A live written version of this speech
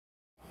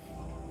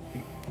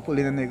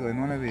pulling a nigga in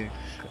one of it.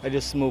 I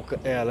just smoke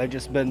a L. I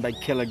just been by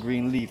Killer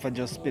Greenleaf. I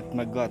just spit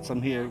my guts.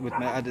 I'm here with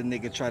my other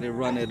nigga, try to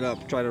run it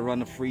up, try to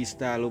run a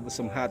freestyle over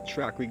some hot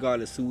track,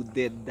 regardless who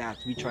did that.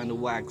 We trying to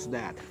wax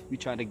that. We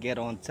trying to get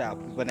on top.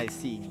 When I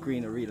see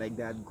greenery like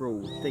that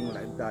grow, thing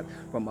like that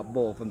from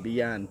above and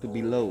beyond to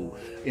below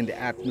in the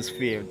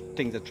atmosphere,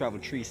 things that travel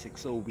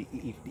 360,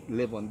 we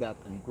live on that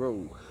and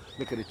grow.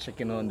 Look at the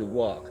chicken on the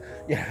walk.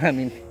 Yeah, I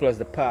mean, plus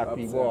the path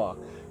we walk.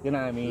 You know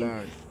what I mean?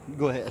 Lord.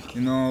 Go ahead.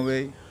 You know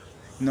way.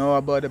 You know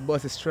about the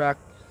bus's track.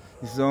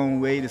 His own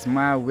way, it's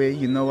my way.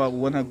 You know I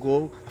wanna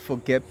go. I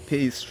forget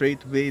pay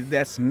straight way.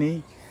 That's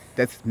me.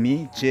 That's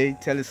me. Jay,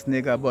 tell this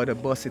nigga about to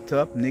bust it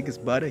up.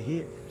 Niggas about to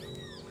hit.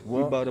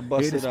 We about to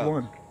bust it up.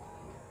 One.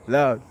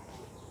 Loud.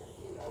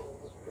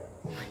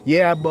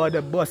 Yeah, I about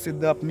to bust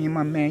it up. Me and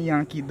my man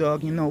Yankee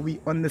Dog. You know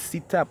we on the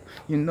seat-top.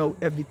 You know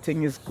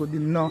everything is good. You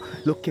know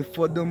looking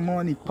for the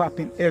money,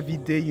 popping every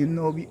day. You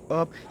know we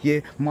up. Yeah,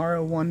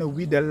 marijuana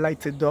we the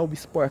light it up. We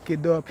spark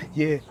it up.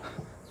 Yeah.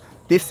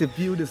 This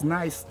view is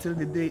nice till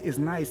the day is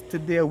nice.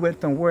 Today I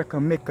went and work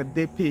and make a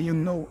day pay, you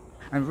know.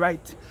 And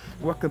right,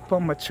 working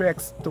for my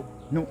tracks to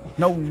know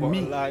for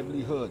me. For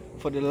livelihood,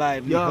 for the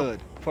livelihood,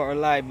 for our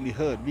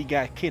livelihood. We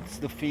got kids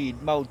to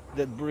feed, mouth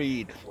that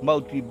breed,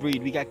 mouth we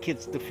breed. We got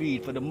kids to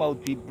feed, for the mouth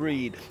we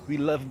breed. We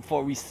live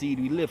for we seed,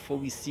 we live for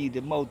we seed,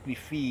 the mouth we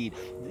feed.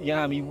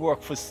 Yeah, I mean,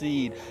 work for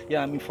seed.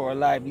 Yeah, I mean, for our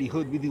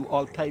livelihood, we do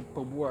all type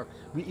of work.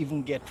 We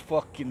even get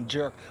fucking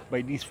jerked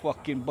by these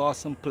fucking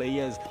Boston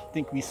players.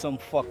 Think we some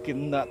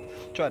fucking nut.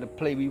 Try to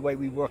play we while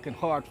we working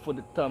hard for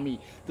the tummy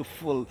to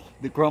full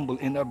the grumble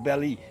in our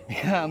belly.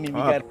 Yeah, I mean, we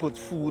gotta put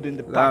food in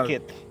the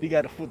pocket. We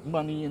gotta put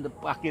money in the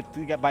pocket.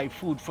 We gotta buy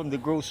food from the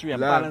grocery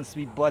and balance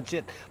we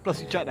budget.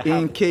 Plus we try to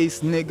have in case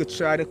nigga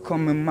try to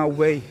come in my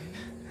way,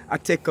 I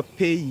take a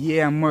pay,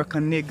 yeah, I'm work a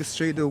nigga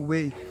straight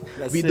away.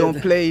 We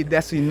don't play,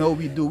 that's we know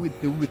we do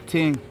it, do we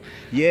thing.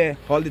 Yeah,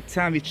 all the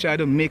time we try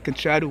to make and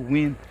try to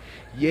win.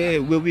 Yeah,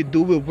 what we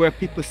do with work,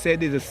 people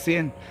said it's a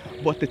sin.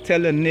 But to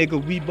tell a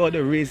nigga we bout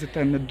to raise it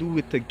and to do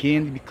it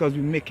again because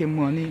we making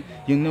money.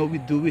 You know we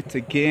do it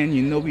again,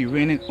 you know we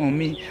raining on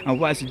me. And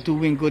whilst you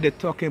doing good, they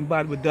talking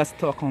bad with us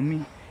talk on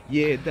me.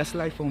 Yeah, that's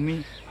life for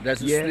me.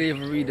 That's the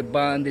slavery, the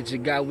bondage. You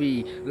got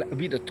we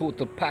the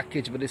total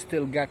package, but it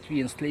still got we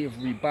in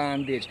slavery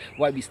bondage.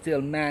 Why we still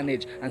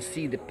manage and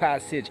see the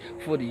passage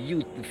for the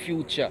youth, the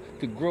future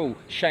to grow,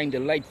 shine the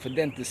light for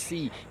them to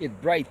see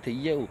it bright to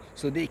you,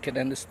 so they can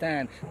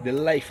understand the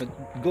life and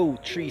go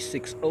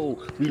 360.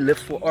 We live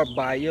for our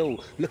bio.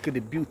 Look at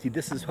the beauty.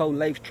 This is how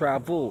life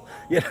travel.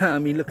 Yeah, I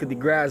mean, look at the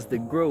grass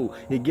that grow.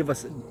 They give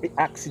us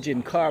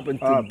oxygen, carbon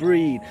to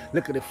breathe.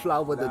 Look at the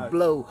flower that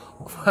blow.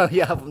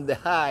 Yeah, from the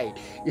high.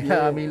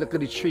 Yeah, I mean, look at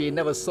the tree. You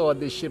never saw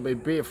this shit,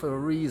 but bare for a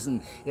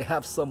reason. It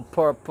have some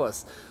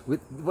purpose.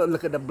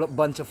 Look at the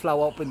bunch of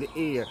flower up in the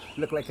air.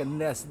 Look like a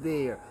nest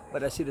there,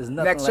 but that shit is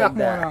nothing like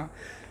that.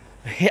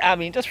 Yeah, I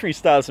mean, just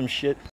freestyle some shit.